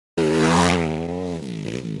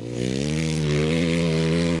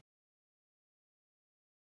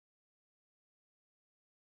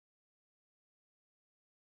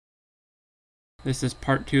This is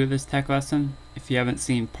part 2 of this tech lesson. If you haven't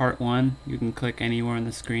seen part 1, you can click anywhere on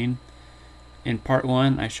the screen. In part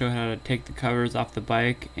 1, I show how to take the covers off the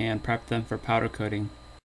bike and prep them for powder coating.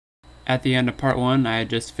 At the end of part 1, I had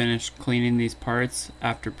just finished cleaning these parts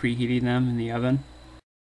after preheating them in the oven.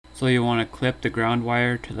 So you want to clip the ground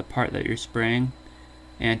wire to the part that you're spraying,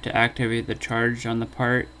 and to activate the charge on the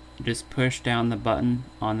part, just push down the button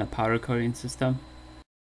on the powder coating system.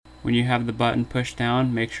 When you have the button pushed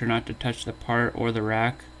down, make sure not to touch the part or the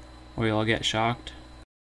rack, or you'll get shocked.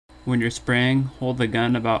 When you're spraying, hold the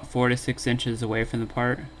gun about 4 to 6 inches away from the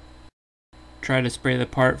part. Try to spray the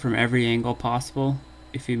part from every angle possible.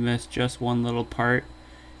 If you miss just one little part,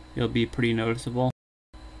 it'll be pretty noticeable.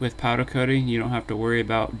 With powder coating, you don't have to worry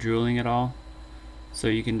about drooling at all, so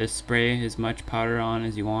you can just spray as much powder on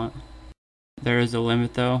as you want. There is a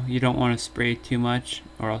limit though. You don't want to spray too much,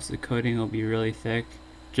 or else the coating will be really thick.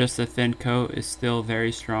 Just a thin coat is still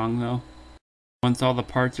very strong though. Once all the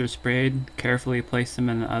parts are sprayed, carefully place them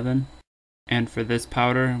in the oven. And for this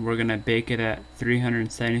powder, we're going to bake it at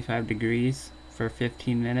 375 degrees for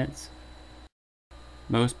 15 minutes.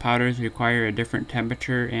 Most powders require a different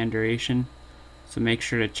temperature and duration, so make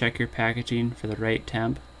sure to check your packaging for the right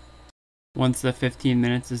temp. Once the 15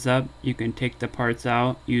 minutes is up, you can take the parts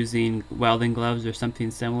out using welding gloves or something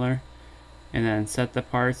similar, and then set the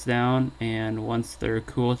parts down, and once they're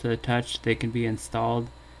cool to the touch, they can be installed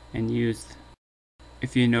and used.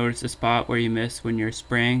 If you notice a spot where you miss when you're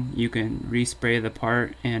spraying, you can respray the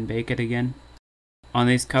part and bake it again. On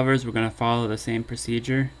these covers, we're going to follow the same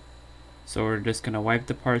procedure. So we're just going to wipe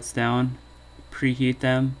the parts down, preheat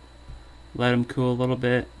them, let them cool a little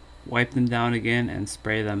bit, wipe them down again, and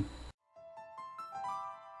spray them.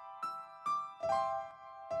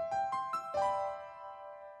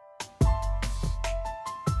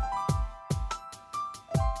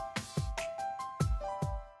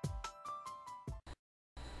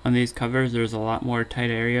 On these covers, there's a lot more tight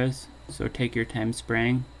areas, so take your time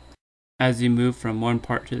spraying. As you move from one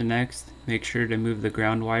part to the next, make sure to move the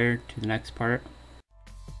ground wire to the next part.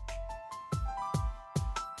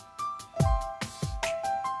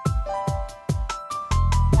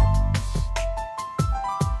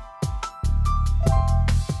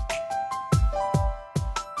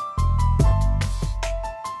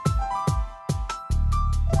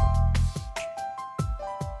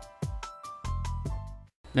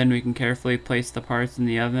 Then we can carefully place the parts in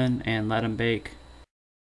the oven and let them bake.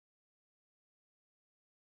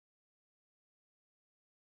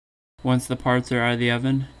 Once the parts are out of the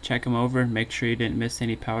oven, check them over and make sure you didn't miss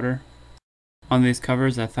any powder. On these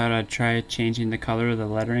covers, I thought I'd try changing the color of the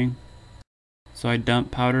lettering. So I dumped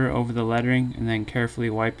powder over the lettering and then carefully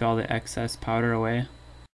wiped all the excess powder away.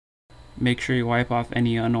 Make sure you wipe off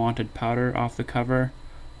any unwanted powder off the cover,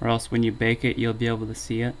 or else when you bake it, you'll be able to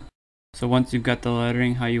see it. So once you've got the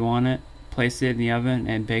lettering how you want it, place it in the oven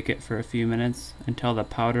and bake it for a few minutes until the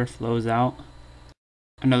powder flows out.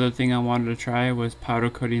 Another thing I wanted to try was powder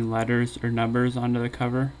coating letters or numbers onto the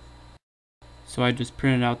cover. So I just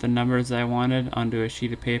printed out the numbers I wanted onto a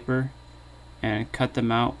sheet of paper and cut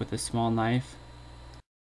them out with a small knife.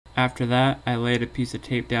 After that, I laid a piece of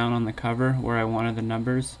tape down on the cover where I wanted the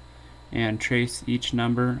numbers and traced each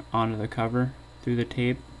number onto the cover through the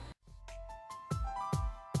tape.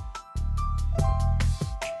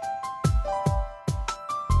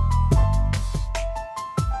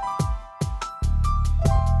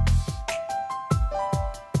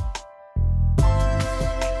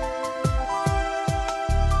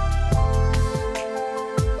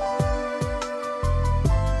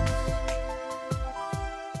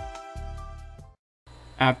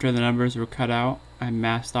 After the numbers were cut out, I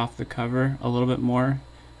masked off the cover a little bit more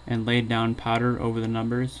and laid down powder over the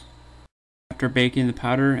numbers. After baking the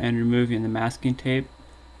powder and removing the masking tape,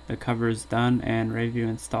 the cover is done and ready to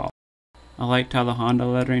install. I liked how the Honda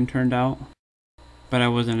lettering turned out, but I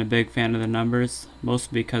wasn't a big fan of the numbers,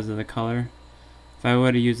 mostly because of the color. If I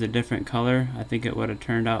would have used a different color, I think it would have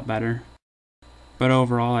turned out better. But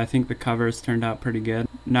overall, I think the covers turned out pretty good.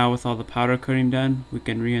 Now with all the powder coating done, we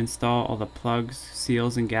can reinstall all the plugs,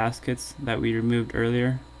 seals, and gaskets that we removed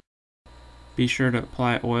earlier. Be sure to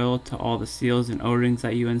apply oil to all the seals and O-rings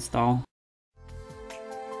that you install.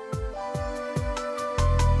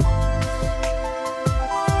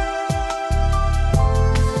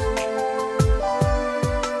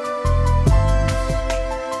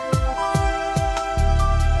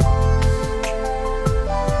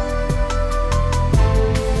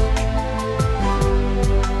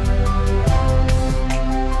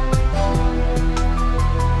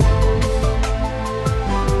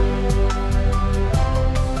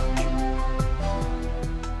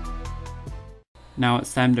 Now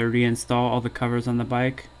it's time to reinstall all the covers on the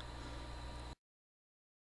bike.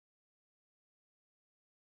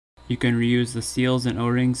 You can reuse the seals and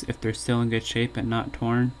O-rings if they're still in good shape and not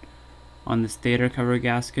torn. On the stator cover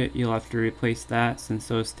gasket, you'll have to replace that since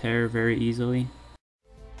those tear very easily.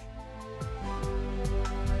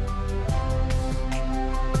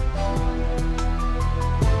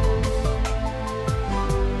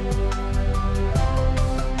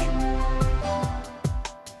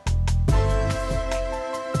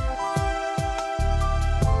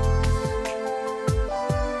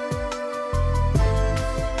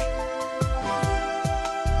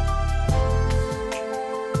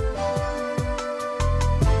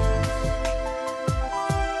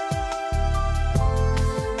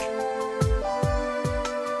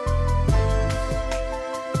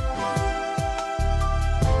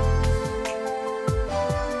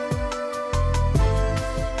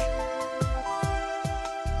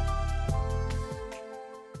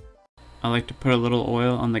 I like to put a little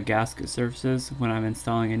oil on the gasket surfaces when I'm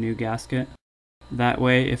installing a new gasket. That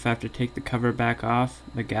way, if I have to take the cover back off,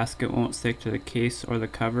 the gasket won't stick to the case or the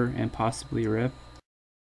cover and possibly rip.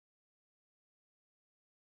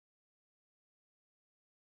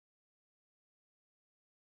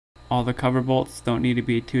 All the cover bolts don't need to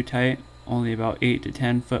be too tight, only about 8 to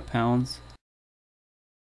 10 foot-pounds.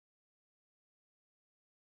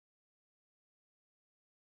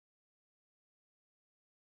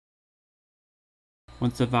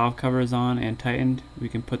 Once the valve cover is on and tightened, we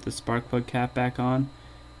can put the spark plug cap back on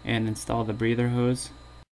and install the breather hose.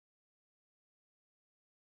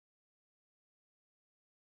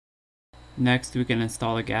 Next, we can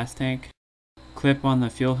install a gas tank. Clip on the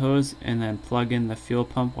fuel hose and then plug in the fuel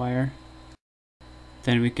pump wire.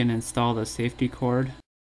 Then we can install the safety cord.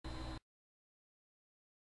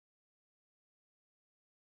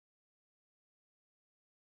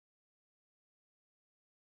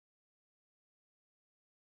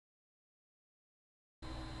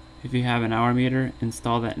 If you have an hour meter,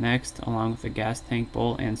 install that next along with the gas tank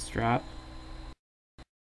bolt and strap.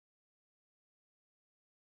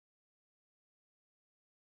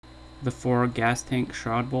 The 4 gas tank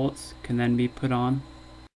shroud bolts can then be put on.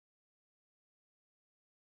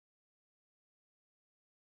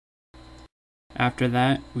 After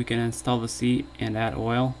that, we can install the seat and add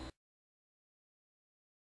oil.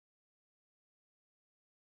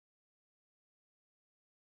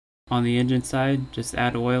 On the engine side, just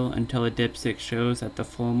add oil until the dipstick shows at the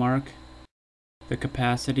flow mark. The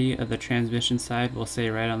capacity of the transmission side will say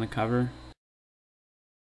right on the cover.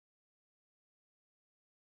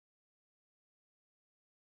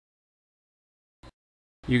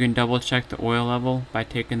 You can double check the oil level by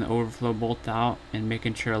taking the overflow bolt out and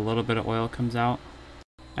making sure a little bit of oil comes out.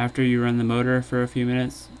 After you run the motor for a few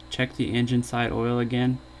minutes, check the engine side oil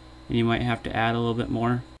again, and you might have to add a little bit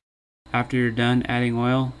more. After you're done adding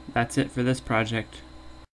oil, that's it for this project.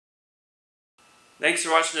 Thanks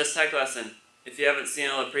for watching this tech lesson. If you haven't seen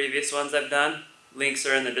all the previous ones I've done, links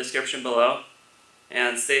are in the description below.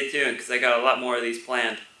 And stay tuned because I got a lot more of these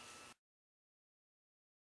planned.